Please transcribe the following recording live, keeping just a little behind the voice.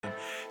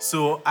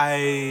So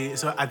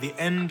at the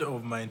end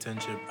of my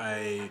internship,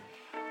 I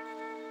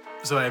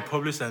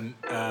published a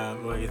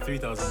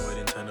 3,000 word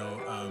internal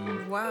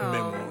Wow.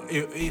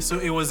 memo. So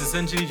it was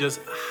essentially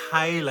just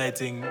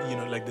highlighting,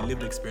 like the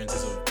lived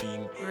experiences of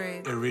being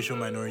Right. a racial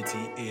minority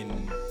in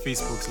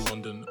Facebook's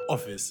London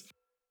office.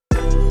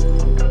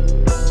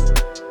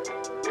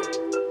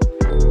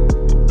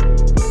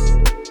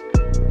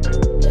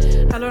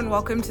 Hello and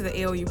welcome to the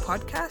AOU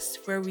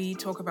podcast, where we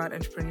talk about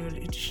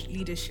entrepreneurial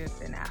leadership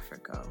in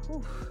Africa.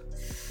 Whew.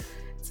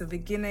 It's the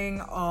beginning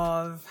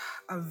of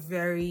a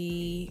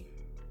very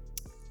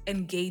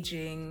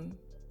engaging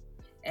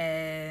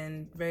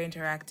and very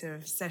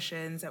interactive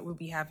sessions that we'll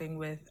be having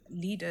with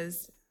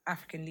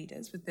African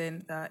leaders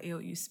within the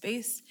AOU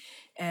space,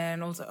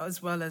 and also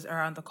as well as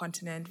around the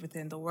continent,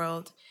 within the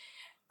world.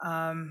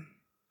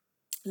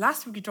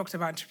 Last week, we talked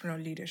about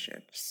entrepreneurial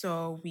leadership.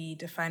 So we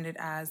defined it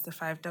as the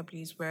 5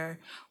 Ws, where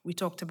we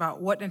talked about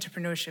what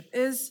entrepreneurship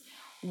is,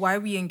 why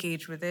we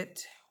engage with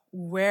it,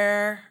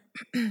 where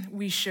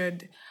we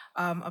should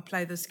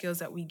apply the skills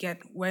that we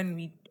get when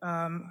we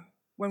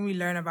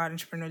learn about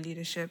entrepreneurial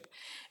leadership,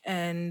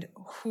 and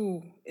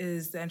who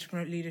is the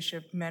entrepreneurial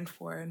leadership meant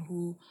for, and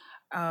who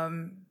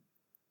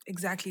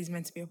exactly is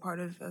meant to be a part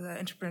of the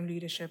entrepreneurial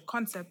leadership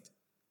concept.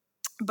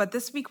 But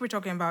this week, we're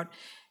talking about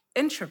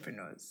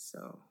entrepreneurs,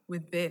 so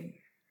within,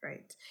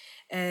 right?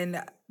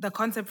 And the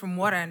concept, from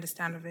what I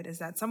understand of it, is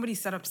that somebody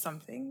set up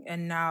something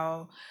and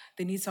now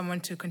they need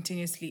someone to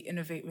continuously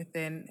innovate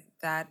within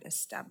that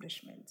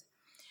establishment.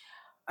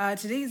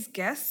 Today's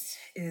guest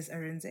is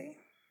Arinze,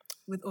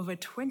 with over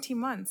 20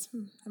 months,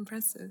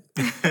 impressive,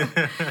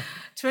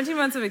 20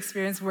 months of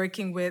experience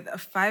working with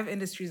 5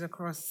 industries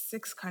across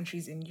 6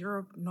 countries in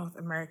Europe, North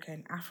America,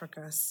 and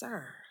Africa.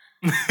 Sir,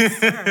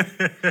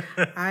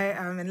 I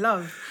am in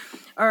love.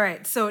 All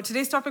right, so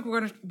today's topic, we're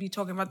going to be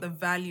talking about the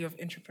value of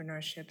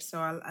entrepreneurship. So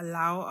I'll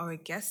allow our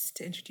guest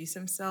to introduce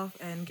himself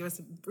and give us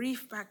a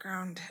brief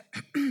background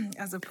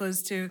as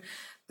opposed to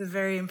the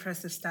very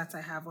impressive stats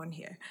I have on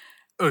here.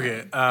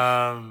 Okay.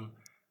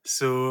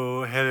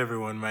 So hello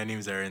everyone. My name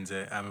is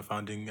Arinze. I'm a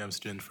founding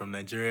student from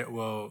Nigeria.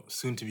 Well,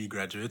 soon to be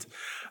graduate.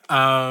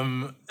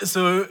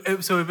 So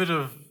a bit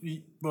of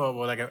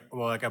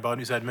like about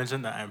me. So I'd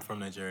mentioned that I'm from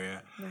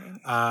Nigeria. Right.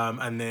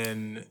 And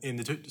then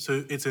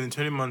it's in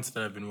 20 months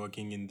that I've been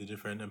working in the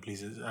different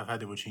places. I've had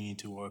the opportunity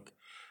to work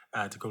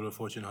at a couple of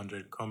Fortune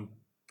 100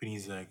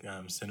 companies like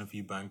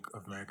Sanofi, Bank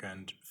of America,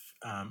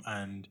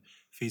 and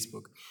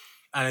Facebook.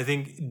 And I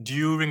think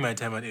during my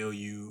time at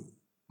AOU,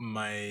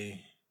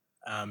 my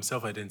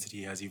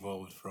self-identity has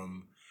evolved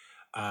from,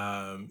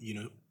 I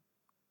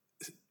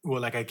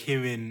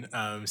came in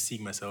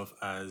seeing myself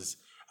as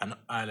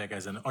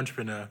as an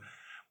entrepreneur,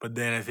 but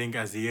then I think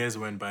as the years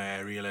went by, I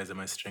realized that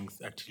my strength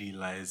actually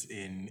lies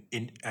in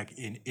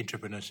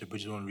entrepreneurship,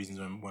 which is one of the reasons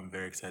why I'm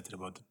very excited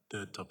about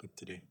the topic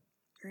today.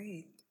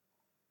 Great.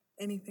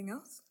 Anything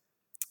else?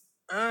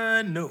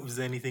 No. Is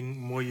there anything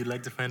more you'd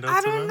like to find out?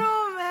 I don't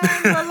know,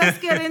 man. But let's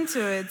get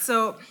into it.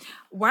 So,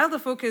 while the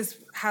focus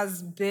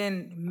has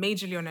been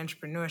majorly on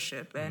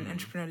entrepreneurship and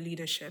entrepreneurial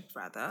leadership,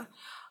 rather,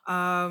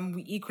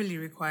 we equally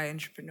require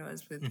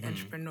entrepreneurs with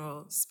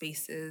entrepreneurial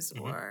spaces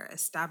or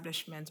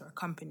establishments or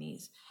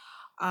companies,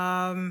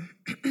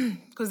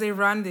 because they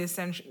run the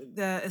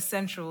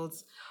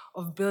essentials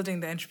of building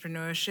the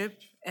entrepreneurship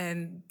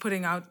and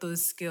putting out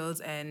those skills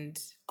and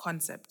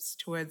concepts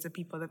towards the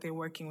people that they're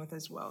working with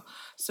as well.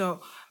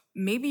 So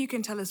maybe you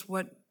can tell us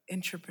what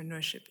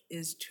entrepreneurship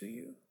is to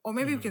you, or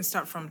maybe we can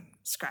start from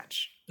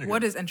scratch. Okay.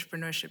 What is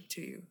entrepreneurship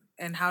to you,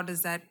 and how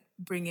does that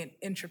bring in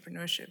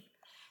entrepreneurship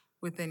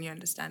within your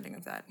understanding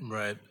of that?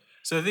 Right.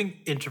 So I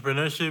think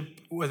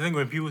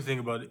when people think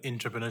about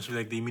entrepreneurship,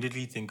 like they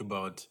immediately think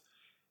about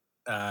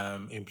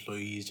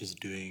employees just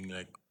doing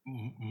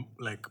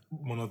like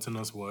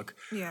monotonous work.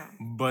 Yeah.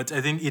 But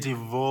I think it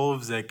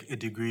involves like a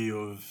degree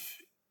of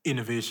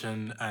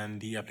innovation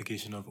and the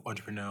application of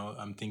entrepreneurial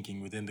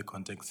thinking within the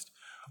context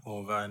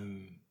of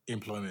an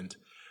employment.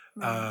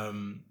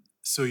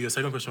 So your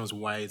second question was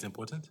why it's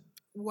important?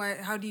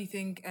 How do you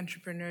think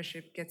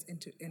entrepreneurship gets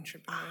into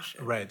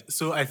entrepreneurship? Right.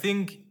 So I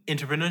think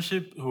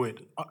entrepreneurship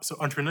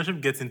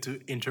gets into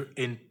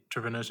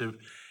entrepreneurship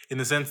in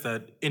the sense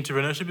that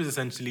entrepreneurship is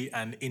essentially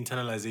an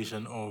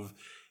internalization of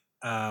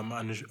an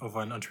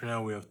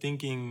entrepreneurial way of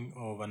thinking,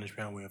 of an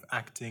entrepreneurial way of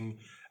acting,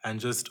 and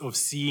just of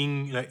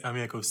seeing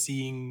of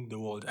seeing the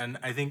world. And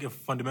I think a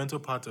fundamental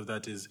part of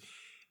that is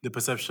the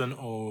perception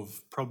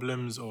of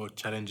problems or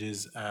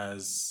challenges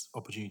as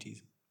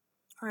opportunities.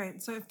 All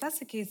right. So if that's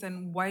the case,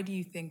 then why do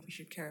you think we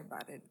should care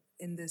about it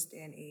in this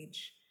day and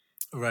age?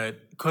 Right.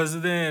 Because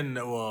then,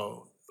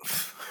 well,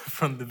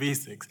 from the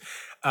basics,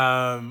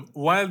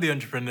 while the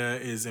entrepreneur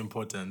is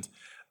important,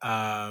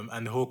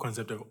 and the whole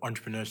concept of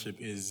entrepreneurship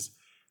is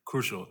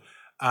crucial,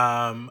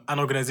 an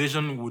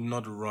organization would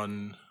not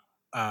run,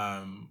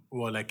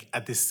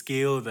 at the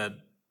scale that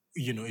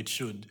it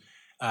should,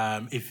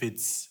 if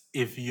it's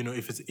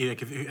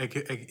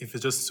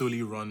just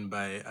solely run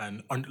by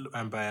an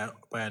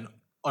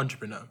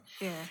entrepreneur.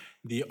 Yeah.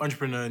 The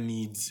entrepreneur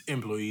needs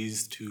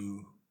employees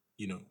to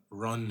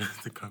run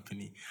the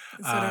company.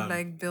 Sort of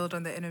like build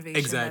on the innovation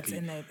exactly.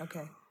 that's in it.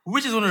 Okay.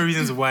 Which is one of the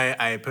reasons why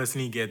I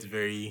personally get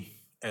very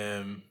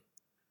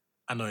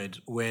annoyed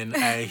when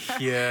I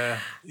hear,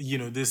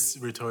 this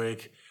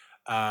rhetoric,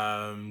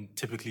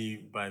 typically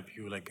by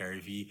people like Gary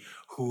Vee,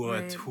 who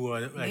Right.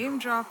 are like Name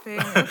dropping.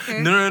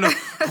 Okay. no,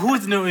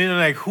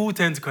 who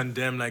tend to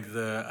condemn like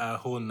the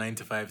whole 9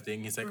 to 5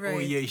 thing. It's like, oh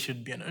Right. yeah, you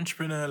should be an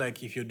entrepreneur.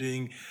 Like if you're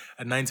doing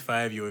a 9 to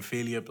 5, you're a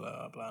failure, blah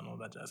blah blah, and all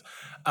that jazz.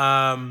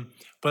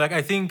 But like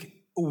I think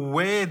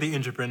where the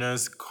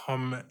entrepreneurs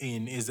come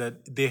in is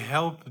that they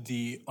help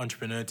the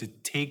entrepreneur to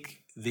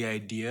take the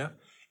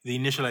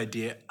initial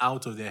idea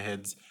out of their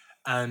heads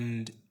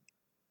and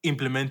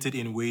implement it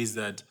in ways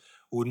that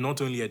would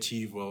not only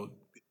achieve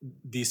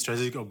the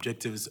strategic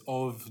objectives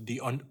of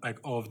the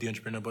of the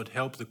entrepreneur, but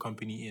help the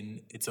company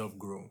in itself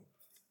grow.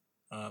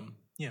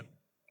 Yeah.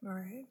 All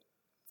right.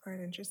 Quite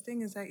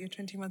interesting. Is that your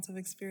 20 months of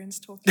experience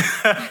talking?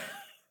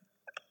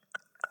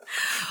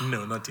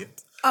 No, not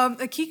yet.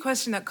 A key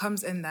question that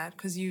comes in that,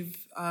 because you've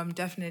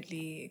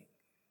definitely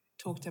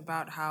talked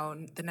about how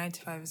the 9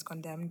 to 5 is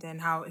condemned and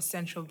how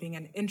essential being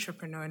an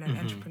entrepreneur in an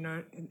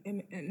entrepreneur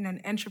in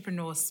an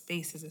entrepreneurial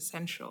space is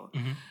essential.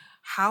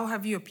 How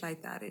have you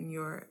applied that in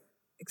your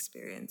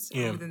experience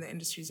within the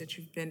industries that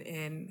you've been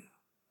in,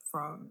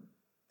 from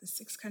the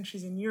 6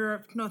 countries in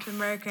Europe, North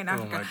America, and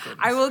Africa? my goodness.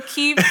 I will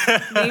keep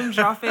name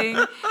dropping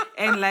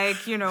and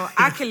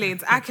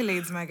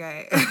accolades, my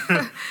guy.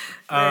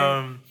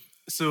 Right.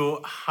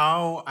 So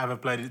how I've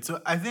applied it.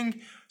 So I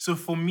think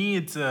for me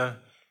it's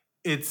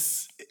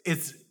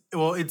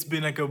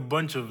been like a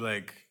bunch of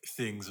like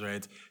things,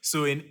 right?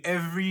 So in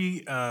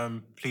every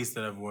place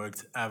that I've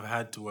worked, I've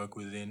had to work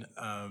within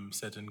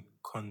certain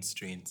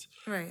constraints.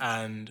 Right.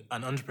 And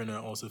an entrepreneur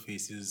also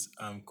faces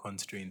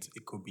constraints.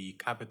 It could be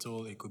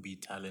capital, it could be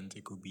talent,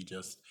 it could be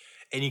just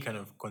any kind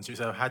of constraints.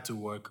 So I've had to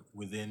work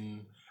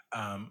within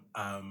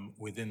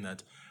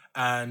that.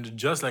 And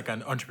just like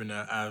an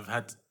entrepreneur, I've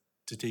had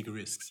to take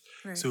risks.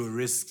 Right. So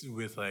risks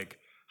with like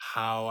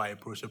how I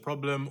approach a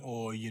problem,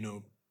 or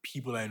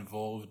people are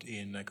involved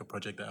in like a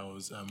project that I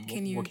was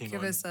Can you working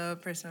give on. us a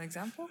personal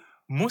example?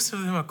 Most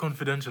of them are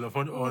confidential,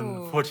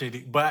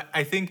 unfortunately. But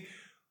I think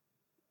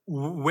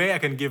where I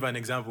can give an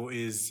example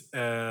is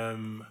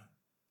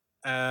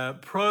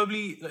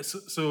probably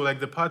so like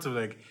the part of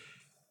like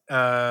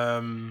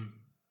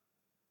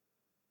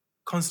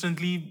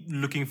constantly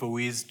looking for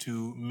ways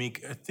to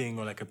make a thing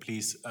or like a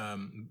place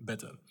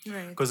better.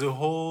 Right. Because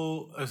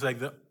it's like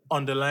the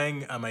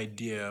underlying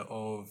idea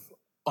of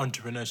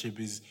entrepreneurship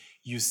is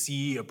you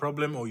see a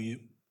problem so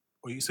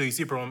you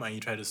see a problem and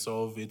you try to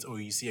solve it, or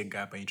you see a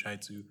gap and you try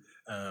to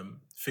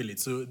fill it.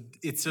 So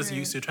it's just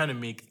Right. so you're trying to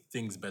make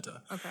things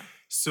better. Okay.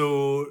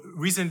 So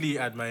recently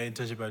at my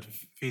internship at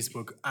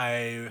Facebook,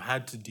 I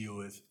had to deal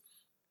with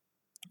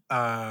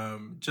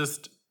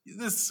just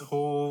this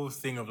whole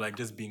thing of like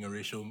just being a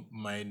racial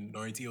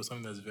minority, or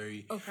something that's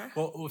very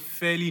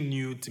fairly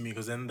new to me,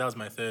 because then that was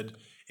my 3rd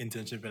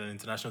internship in an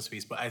international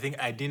space. But I think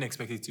I didn't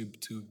expect it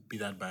to be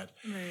that bad.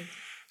 Right.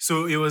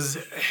 So it was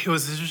a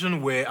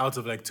situation where out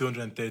of like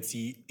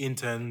 230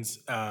 interns,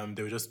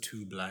 there were just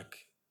 2 black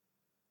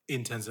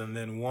interns, and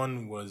then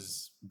one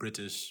was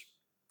British,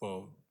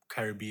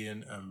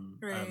 Caribbean, and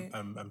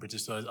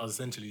British. So I was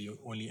essentially the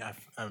only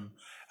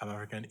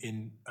American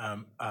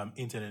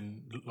intern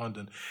in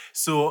London.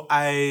 So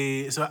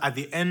at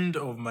the end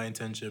of my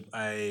internship,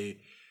 I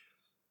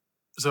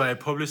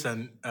published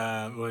a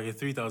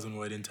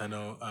 3,000-word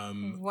internal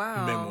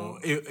memo.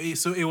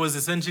 So it was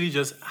essentially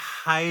just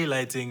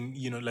highlighting,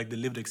 like the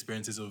lived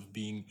experiences of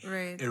being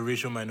a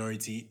racial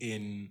minority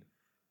in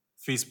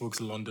Facebook's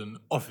London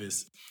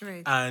office,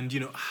 Right. and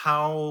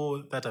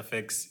how that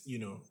affects,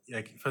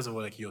 like first of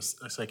all, like your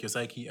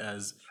psyche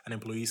as an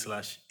employee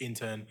 /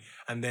 intern,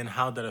 and then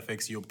how that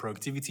affects your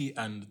productivity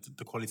and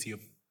the quality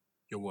of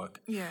your work.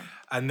 Yeah.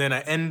 And then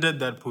I ended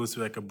that post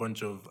with like a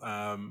bunch of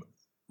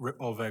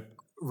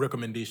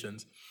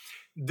recommendations.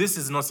 This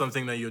is not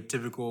something that your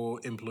typical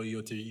employee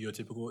or your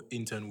typical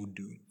intern would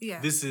do.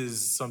 Yeah. This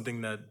is something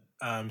that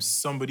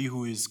somebody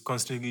who is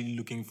constantly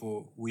looking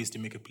for ways to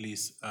make a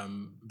place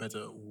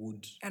better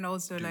would. And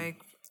also do.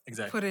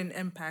 Put an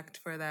impact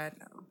for that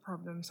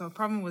problem. So a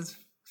problem was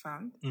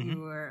found. You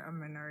were a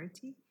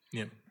minority.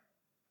 Yeah.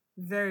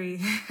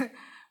 Very,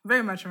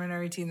 very much a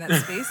minority in that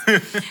space.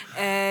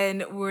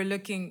 And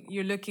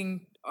you're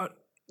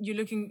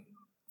looking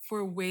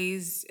for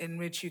ways in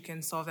which you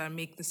can solve that and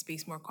make the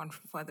space more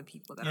comfortable for other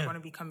people that are going to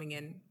be coming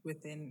in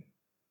within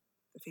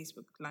the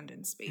Facebook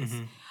London space.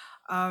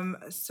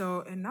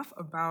 So enough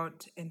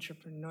about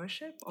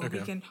entrepreneurship, or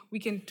we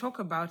can talk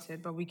about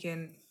it, but we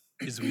can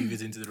just weave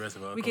it into the rest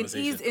of our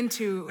conversation. We can ease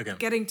into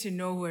getting to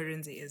know who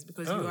Arinze is,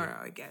 because you are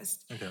our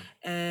guest. Okay.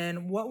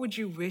 And what would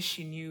you wish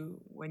you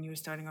knew when you were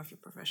starting off your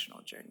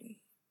professional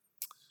journey?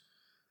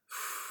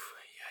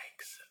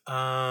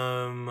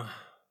 Yikes.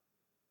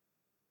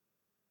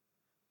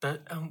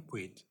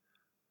 Wait.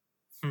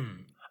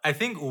 I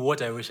think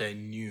what I wish I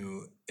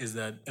knew is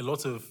that a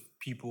lot of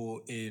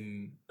people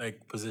in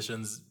like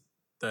positions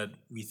that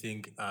we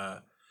think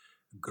are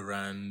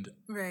grand.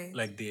 Right.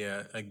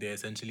 They're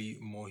essentially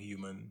more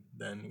human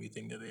than we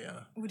think that they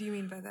are. What do you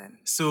mean by that?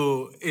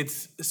 So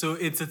it's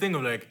a thing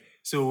of like,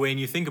 so when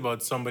you think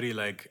about somebody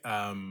like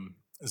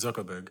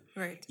Zuckerberg,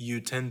 Right.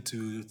 you tend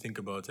to think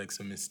about like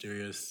some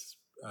mysterious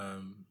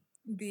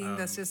Being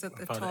that's just at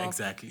the founder, top.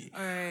 exactly,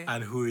 All right.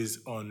 and who is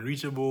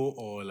unreachable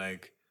or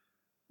like,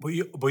 but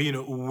you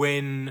know,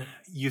 when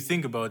you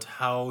think about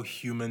how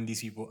human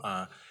these people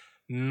are,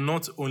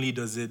 not only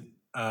does it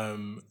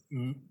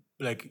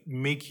like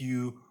make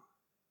you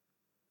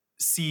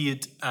see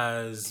it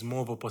as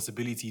more of a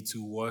possibility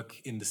to work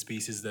in the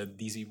spaces that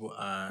these people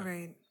are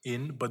Right.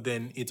 in, but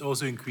then it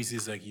also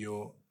increases like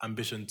your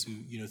ambition to,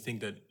 you know,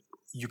 think that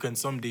you can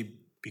someday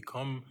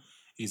become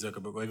a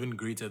Zuckerberg or even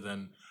greater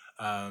than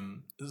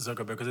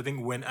Zuckerberg. Because I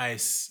think when I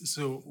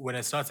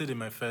started in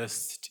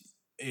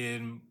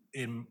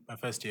in my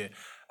first year,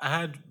 I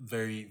had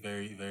very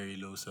very very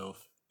low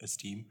self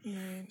esteem.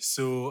 Right.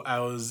 So I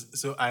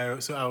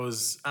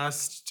was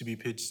asked to be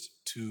pitched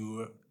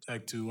to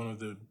one of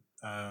the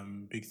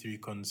big three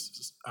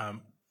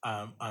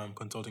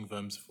consulting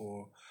firms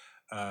for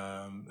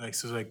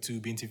to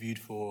be interviewed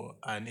for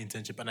an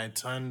internship, and I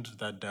turned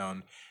that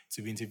down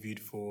to be interviewed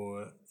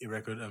for a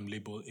record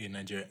label in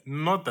Nigeria.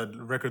 Not that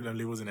record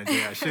labels in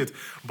Nigeria are shit,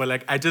 but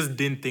like I just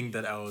didn't think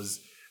that I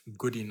was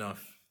good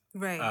enough,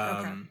 Right.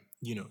 Okay.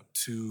 you know,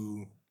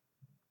 to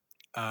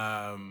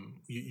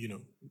you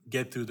know,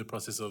 get through the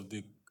process of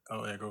the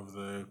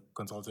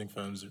consulting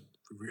firms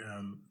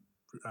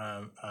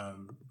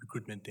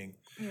recruitment thing.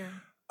 Yeah.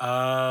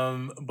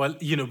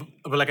 But you know,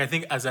 but like I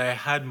think as I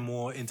had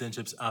more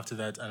internships after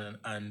that,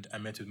 and I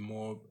met with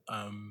more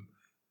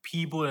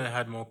people and I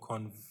had more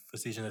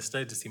conversation, I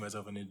started to see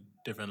myself in a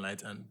different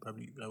light, and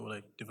probably I would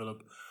like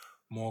develop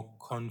more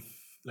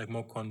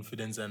more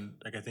confidence, and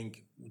like I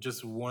think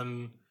just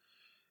one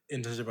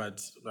internship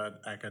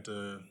at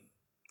a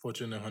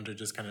Fortune 100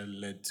 just kind of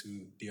led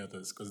to the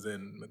others, because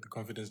then like, the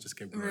confidence just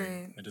kept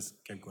growing. Right. I just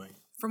kept going.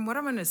 From what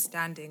I'm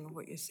understanding of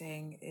what you're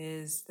saying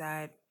is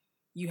that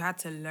you had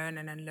to learn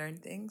and unlearn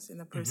things in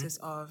the process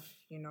of,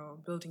 you know,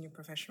 building your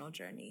professional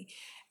journey.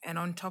 And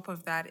on top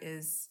of that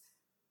is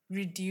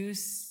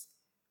reduce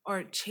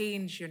or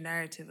change your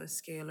narrative of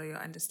scale or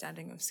your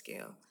understanding of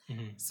scale.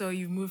 So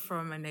you've moved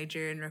from a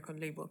Nigerian record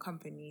label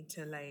company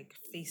to like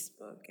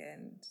Facebook,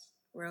 and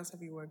where else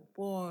have you worked?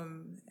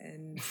 Boom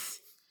and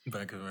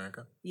Bank of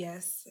America.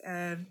 yes,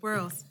 and where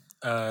else?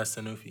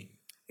 Sanofi.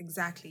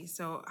 Exactly.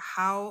 So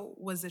how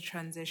was the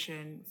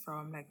transition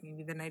from like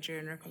maybe the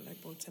Nigerian record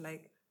label to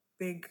like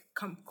big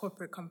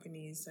corporate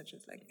companies such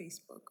as like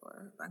Facebook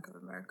or Bank of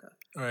America?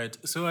 All right.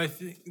 So I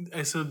think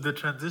so the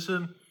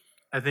transition,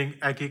 I think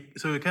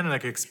so it kind of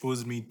like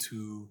exposed me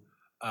to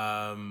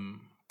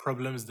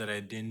problems that I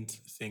didn't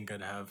think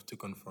I'd have to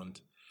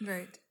confront.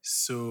 Right.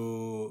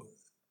 So,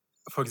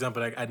 for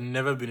example, like I'd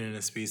never been in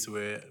a space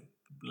where,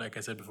 like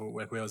I said before,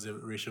 like where I was a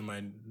racial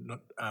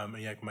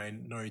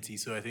minority.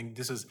 So I think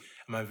this was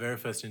my very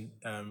first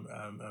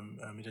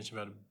internship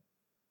at,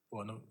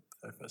 well, not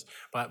very first,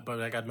 but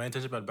like at my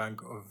internship at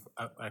Bank of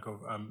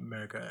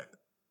America.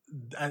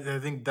 I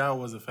think that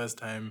was the first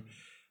time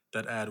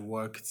that I had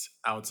worked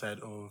outside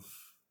of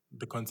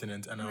the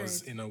continent, and I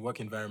was Right. in a work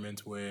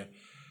environment where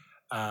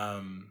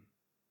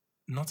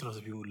not a lot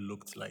of people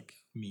looked like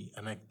me,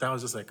 and like that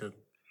was just like a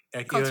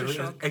Culture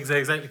shock.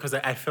 exactly, because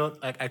I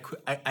felt like I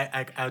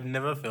had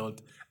never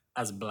felt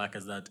as black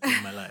as that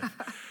in my life.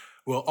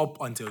 Well,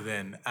 up until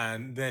then,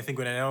 and then I think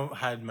when I now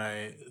had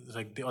my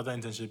like the other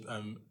internship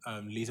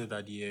later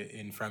that year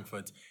in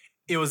Frankfurt,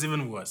 it was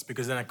even worse,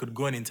 because then I could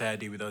go an entire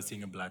day without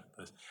seeing a black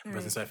person,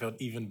 Right. so I felt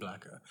even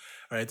blacker,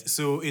 right?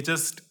 So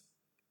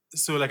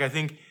like I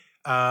think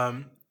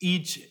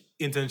each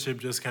internship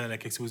just kind of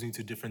like exposed me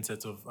to different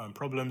sets of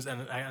problems,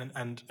 and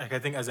like I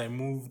think as I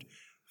moved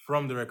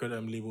from the record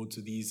label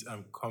to these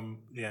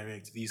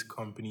to these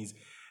companies,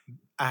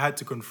 I had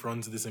to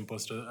confront this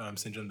imposter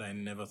syndrome that I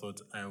never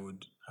thought I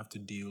would have to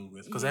deal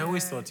with, because I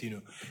always Yeah. thought, you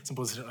know, it's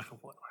imposter syndrome,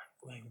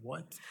 like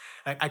what?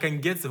 I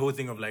can get the whole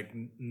thing of like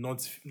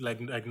not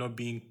not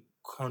being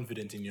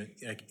confident in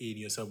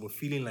yourself, but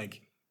feeling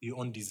like you're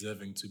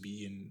undeserving to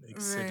be in a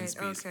certain Right.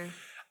 space. Okay.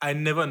 I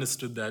never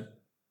understood that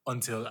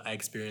until I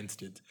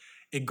experienced it.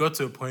 It got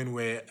to a point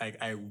where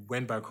I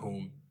went back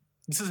home.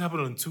 This has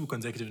happened on 2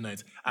 consecutive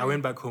nights. I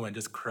went back home and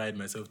just cried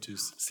myself to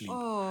sleep.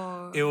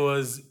 Oh. It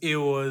was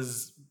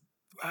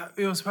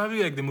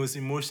probably like the most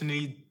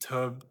emotionally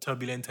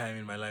turbulent time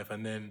in my life.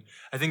 And then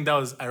I think that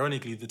was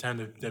ironically the time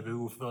that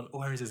people felt,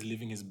 oh, Harris is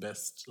living his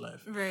best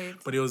life. Right.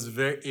 But I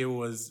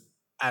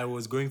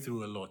was going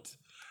through a lot.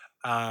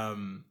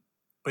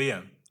 But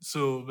yeah,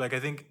 so like I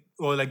think,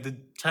 or like the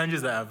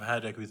challenges that I've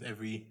had like with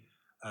every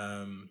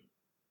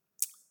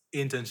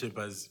internship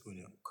has,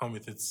 you know, come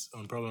with its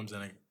own problems,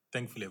 and I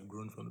thankfully have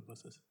grown from the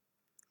process.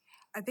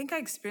 I think I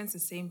experienced the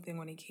same thing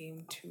when it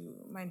came to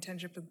my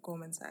internship with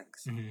Goldman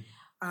Sachs.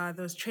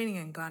 There was training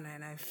in Ghana,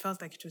 and I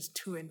felt like it was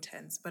too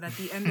intense. But at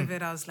the end of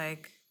it, I was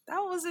like, that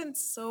wasn't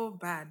so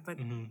bad. But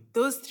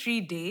those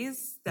 3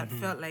 days that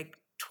felt like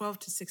 12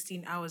 to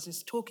 16 hours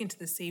just talking to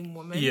the same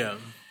woman. Yeah.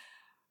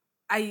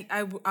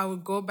 I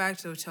would go back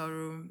to the hotel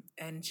room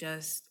and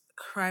just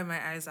cry my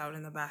eyes out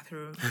in the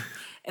bathroom,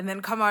 and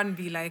then come out and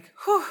be like,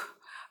 whew,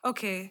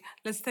 okay,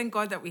 let's thank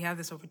God that we have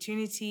this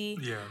opportunity.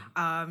 Yeah.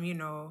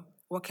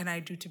 What can I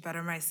do to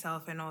better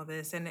myself and all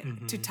this,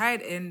 and to tie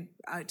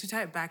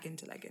it back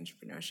into like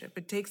entrepreneurship,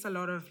 it takes a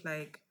lot of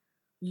like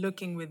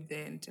looking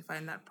within to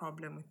find that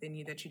problem within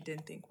you that you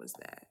didn't think was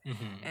there,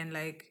 and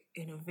like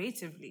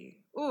innovatively,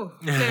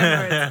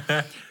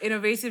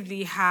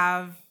 innovatively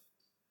have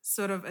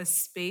sort of a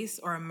space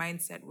or a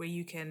mindset where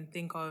you can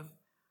think of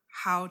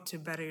how to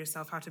better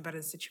yourself, how to better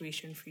the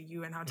situation for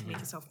you, and how to make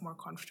yourself more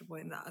comfortable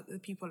in the other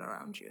people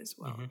around you as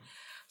well.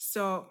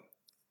 So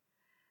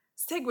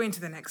let's segue into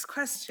the next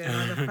question,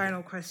 or the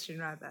final question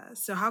rather.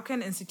 So how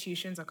can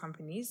institutions or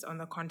companies on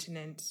the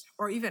continent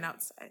or even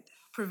outside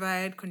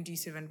provide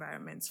conducive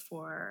environments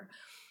for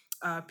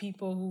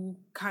people who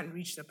can't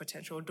reach their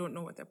potential or don't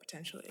know what their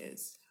potential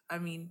is? I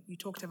mean, you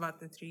talked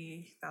about the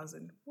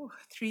 3,000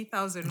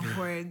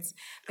 words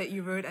that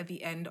you wrote at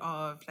the end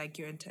of like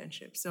your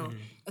internship. So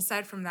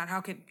aside from that, how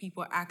can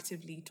people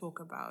actively talk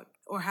about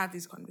or have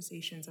these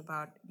conversations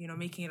about,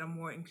 making it a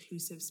more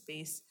inclusive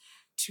space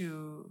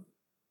to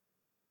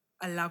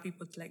allow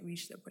people to like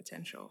reach their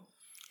potential?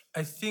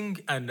 I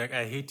think, and like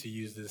I hate to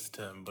use this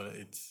term, but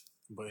it's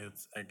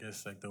I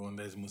guess like the one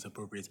that is most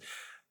appropriate.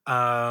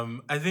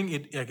 I think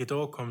it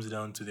all comes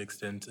down to the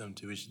extent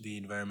to which the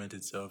environment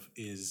itself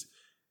is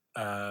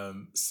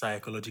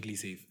psychologically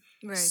safe.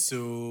 Right.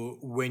 So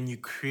when you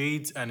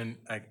create an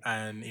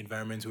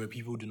environment where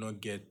people do not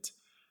get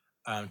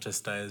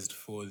chastised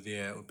for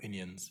their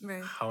opinions,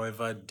 Right.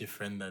 however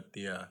different that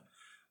they are,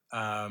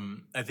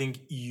 I think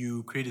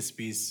you create a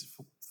space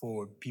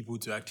for people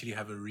to actually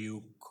have a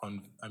real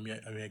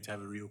to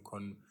have a real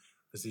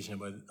conversation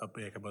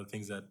about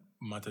things that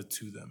matter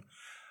to them.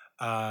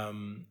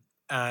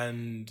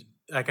 And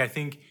like I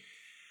think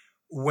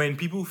when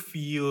people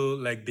feel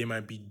like they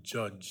might be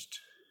judged,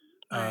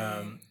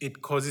 Right.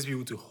 it causes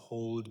people to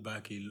hold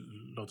back a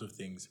lot of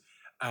things,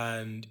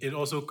 and it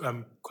also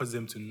causes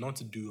them to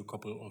not do a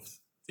couple of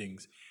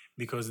things,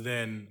 because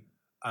then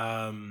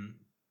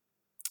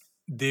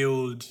they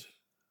would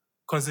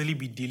constantly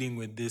be dealing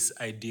with this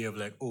idea of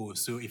like, oh,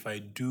 so if I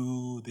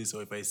do this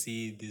or if I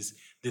say this,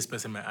 this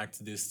person might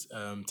act this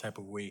type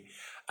of way.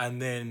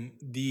 And then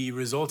the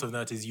result of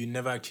that is you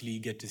never actually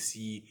get to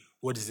see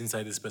what is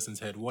inside this person's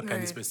head. What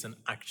can this Right. person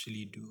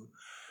actually do?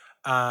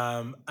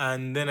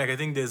 And then like I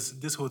think there's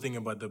this whole thing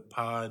about the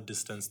power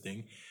distance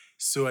thing.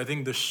 So I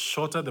think the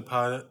shorter the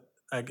power,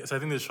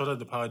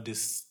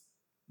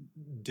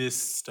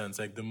 distance,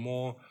 like the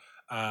more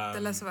The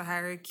less of a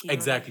hierarchy. or,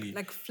 exactly.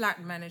 Like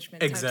flat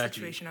management type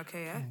situation.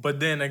 Okay. Yeah. But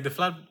then like the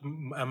flat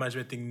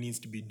management thing needs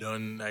to be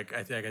done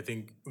I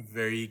think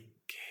very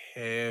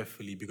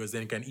carefully, because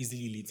then it can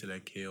easily lead to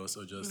like chaos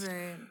or just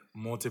Right.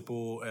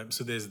 multiple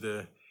so there's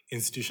the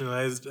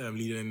institutionalized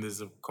leader, and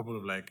there's a couple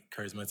of like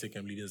charismatic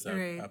leaders that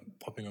Right. are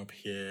popping up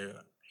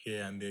here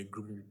and they're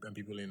grouping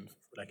people in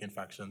like in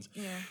factions.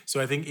 Yeah. So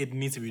I think it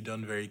needs to be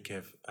done very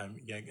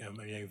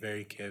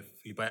very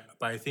carefully, but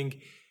I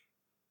think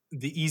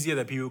the easier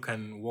that people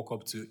can walk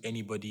up to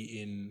anybody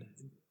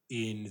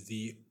in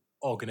the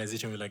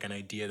organization with like an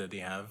idea that they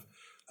have,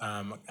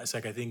 it's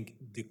like I think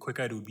the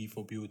quicker it will be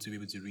for people to be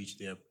able to reach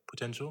their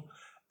potential,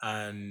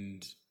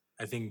 and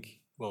I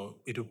think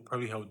it will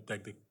probably help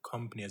like the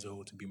company as a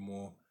whole to be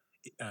more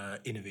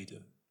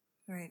innovative.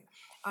 Right.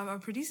 Our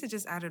producer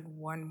just added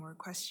one more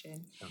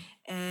question,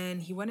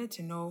 and he wanted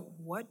to know,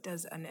 what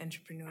does an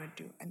entrepreneur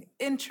do? An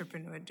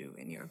entrepreneur do,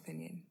 in your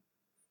opinion?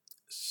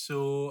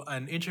 So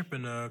an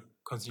entrepreneur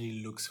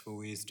constantly looks for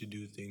ways to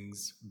do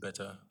things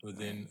better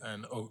within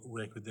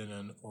within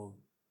an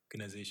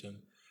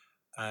organization.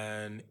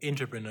 An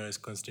entrepreneur is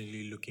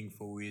constantly looking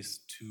for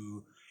ways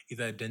to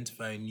either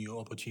identify new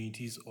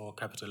opportunities or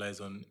capitalize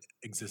on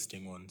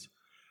existing ones.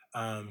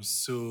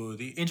 So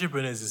the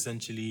entrepreneur is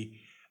essentially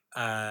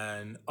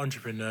an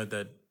entrepreneur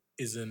that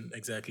isn't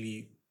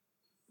exactly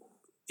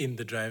in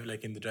the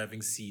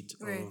driving seat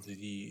Right. of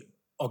the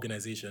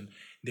organization.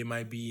 They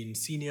might be in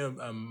senior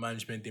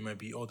management. They might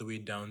be all the way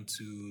down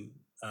to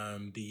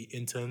the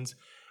interns.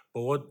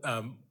 But what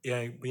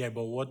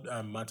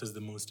matters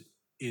the most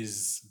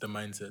is the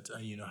mindset,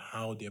 and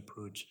how they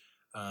approach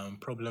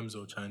problems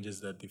or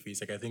challenges that they face.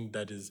 Like I think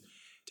that is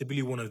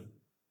typically one of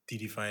the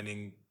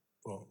defining,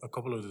 well, a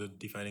couple of the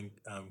defining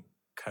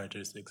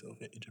characteristics of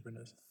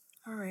entrepreneurs.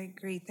 All right,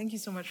 great. Thank you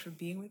so much for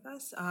being with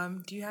us.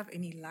 Do you have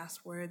any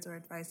last words or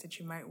advice that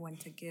you might want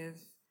to give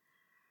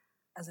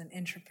as an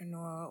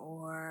entrepreneur,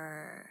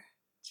 or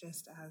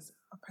just as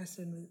a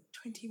person with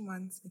 20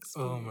 months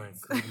Oh my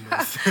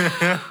experience?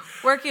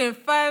 goodness. Working in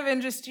 5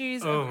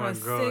 industries Oh my across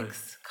God.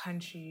 6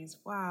 countries.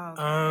 Wow.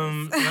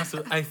 guys.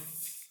 I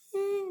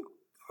think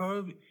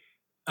probably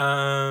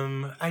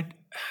I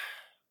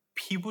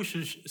people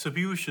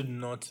should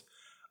not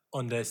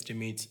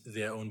underestimate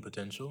their own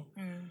potential,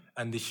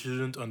 and they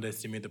shouldn't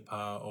underestimate the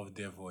power of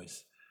their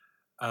voice.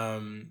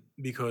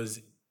 Because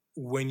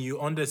when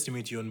you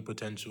underestimate your own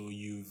potential,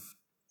 you've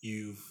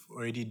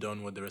already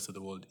done what the rest of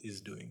the world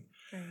is doing.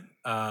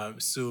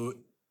 So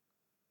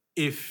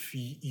if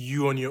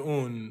you on your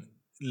own,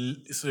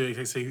 so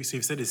you've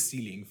set a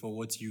ceiling for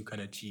what you can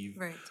achieve,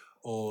 Right.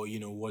 or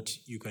what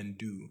you can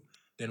do,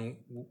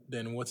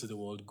 then what's the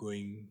world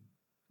going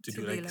to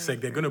do? be It's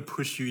like they're going to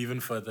push you even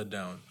further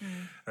down,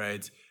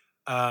 right?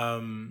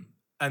 And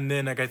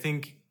then I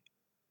think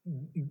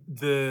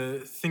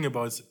the thing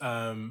about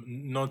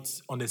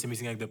not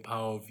underestimating the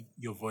power of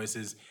your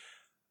voices,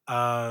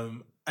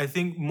 I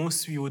think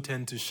most people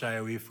tend to shy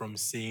away from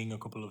saying a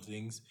couple of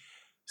things.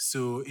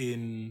 So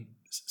in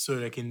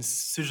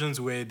situations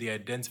where they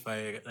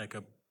identify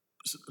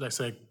it's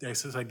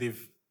like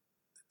they've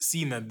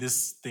seen that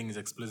this thing is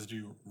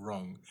explicitly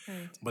wrong,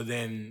 but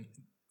then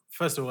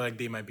first of all,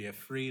 they might be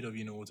afraid of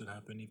what would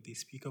happen if they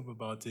speak up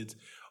about it,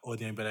 or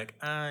they might be like,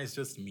 it's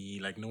just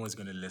me, no one's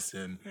gonna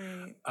listen.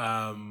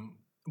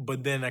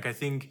 But then I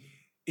think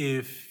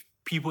if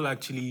people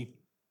actually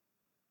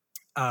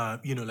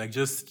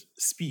just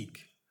speak,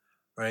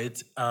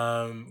 right?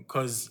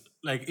 Because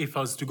if I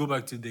was to go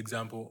back to the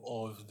example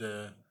of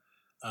the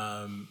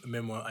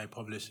memoir I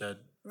published at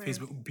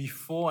Facebook,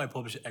 before I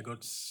published it, I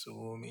got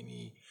so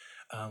many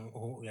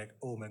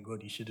oh my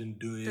God, you shouldn't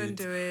do it. Don't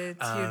do it.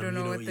 You don't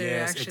know what the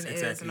reaction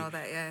is and all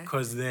that. Yeah.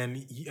 Because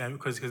then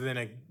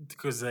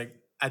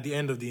at the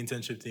end of the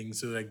internship thing,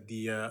 so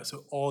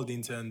so all the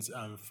interns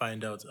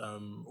find out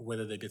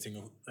whether they're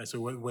getting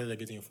whether they're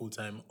getting a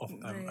full-time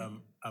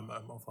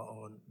offer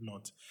or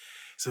not.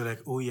 So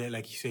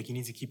you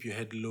need to keep your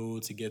head low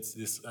to get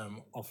this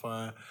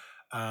offer,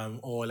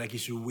 or you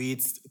should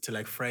wait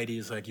till Friday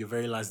is your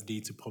very last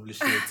day to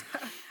publish it.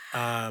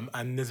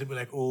 And then people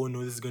oh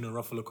no, this is going to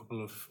ruffle a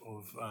couple of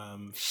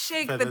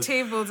shake feathers. The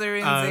tables,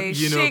 Arinze.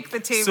 Shake the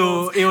tables.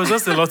 So it was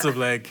just a lot of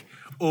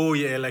oh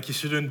yeah, you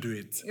shouldn't do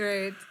it.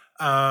 Right.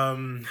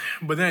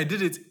 But then I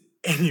did it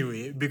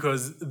anyway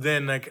because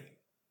then it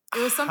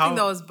was something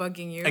that was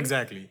bugging you.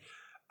 Exactly.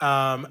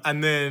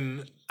 And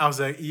then I was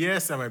like,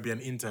 yes, I might be an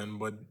intern,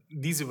 but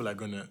these people are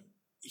gonna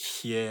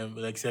hear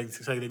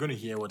they're gonna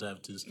hear what I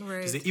have to say.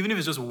 Even if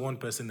it's just one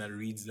person that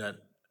reads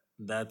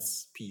that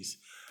piece.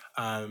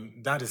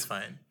 That is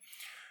fine.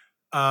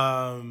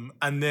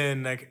 And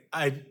then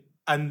I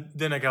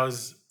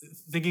was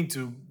thinking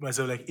to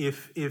myself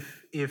if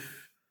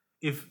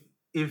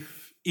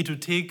it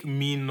would take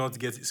me not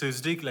getting, so it's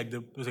take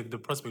the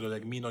prospect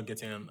of me not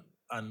getting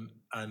an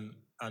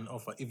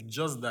offer, if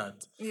just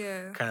that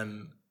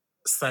can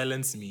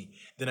silence me,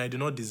 then I do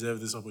not deserve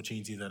this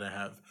opportunity that I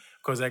have.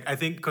 Because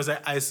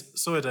I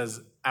saw it as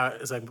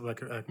it's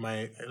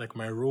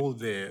my role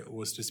there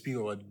was to speak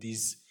about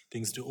these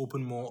things, to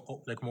open more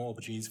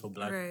opportunities for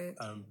Black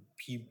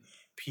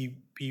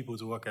people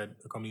to work at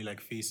a company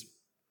like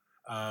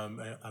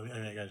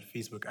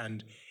Facebook.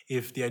 And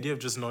if the idea of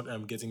just not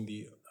getting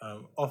the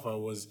offer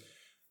was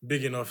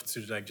big enough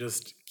to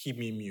just keep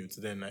me mute,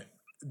 then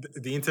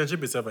the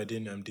internship itself, I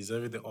didn't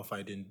deserve it. The offer,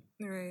 I didn't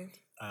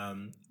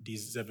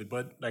deserve it.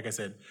 But like I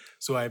said,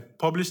 so I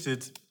published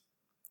it.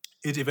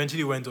 It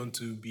eventually went on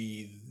to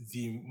be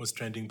the most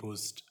trending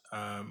post,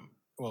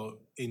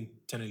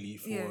 internally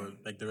for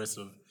the rest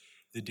of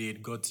the day.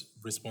 It got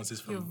responses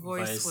from your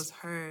voice was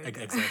heard.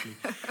 Exactly.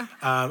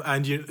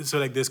 And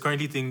so there's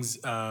currently things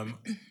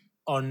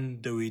on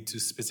the way to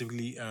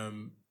specifically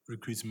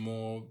recruit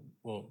more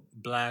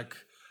Black,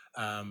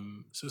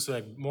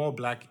 more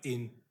Black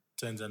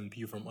interns and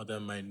people from other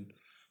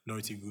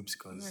minority groups,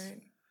 because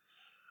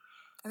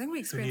I think we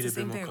experienced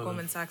the same thing at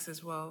Goldman Sachs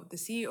as well. The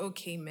CEO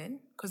came in,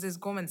 because there's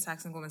Goldman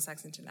Sachs and Goldman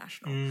Sachs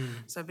International.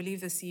 So I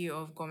believe the CEO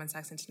of Goldman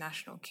Sachs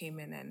International came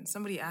in, and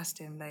somebody asked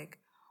him,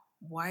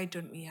 why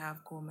don't we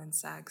have Goldman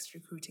Sachs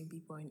recruiting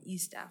people in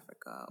East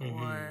Africa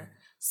or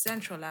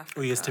Central Africa?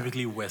 Oh, yes,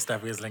 typically West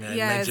Africa is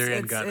Nigeria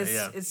and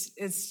Ghana.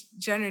 It's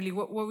generally,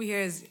 what we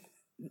hear is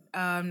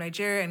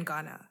Nigeria and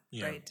Ghana,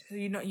 right?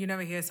 You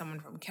never hear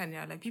someone from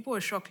Kenya. People were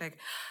shocked,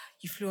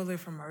 you flew all the way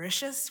from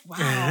Mauritius?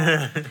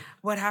 Wow.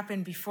 What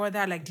happened before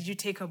that? Did you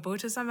take a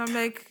boat or something?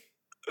 I'm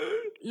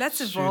let's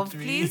evolve,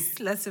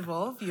 please. Let's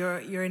evolve.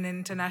 You're in an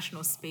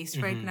international space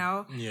right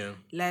now. Yeah.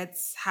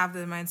 Let's have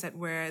the mindset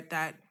where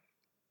that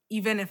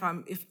even if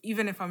I'm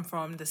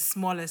from the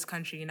smallest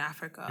country in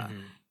Africa,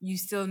 you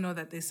still know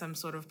that there's some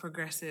sort of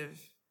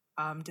progressive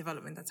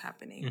development that's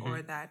happening,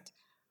 or that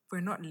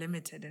we're not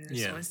limited in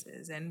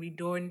resources, and we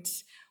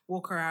don't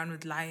walk around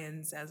with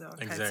lions as our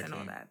pets and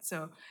all that.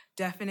 So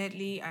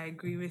definitely, I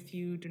agree with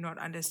you. Do not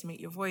underestimate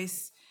your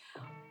voice.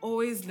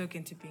 Always look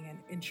into being an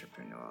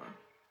entrepreneur,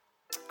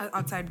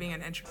 outside being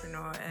an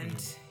entrepreneur. And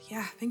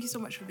thank you so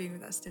much for being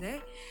with us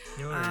today.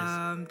 No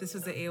worries. This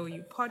was the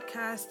AOU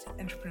podcast,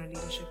 Entrepreneur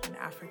Leadership in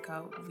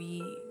Africa.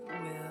 We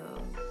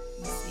will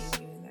be seeing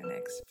you in the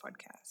next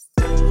podcast.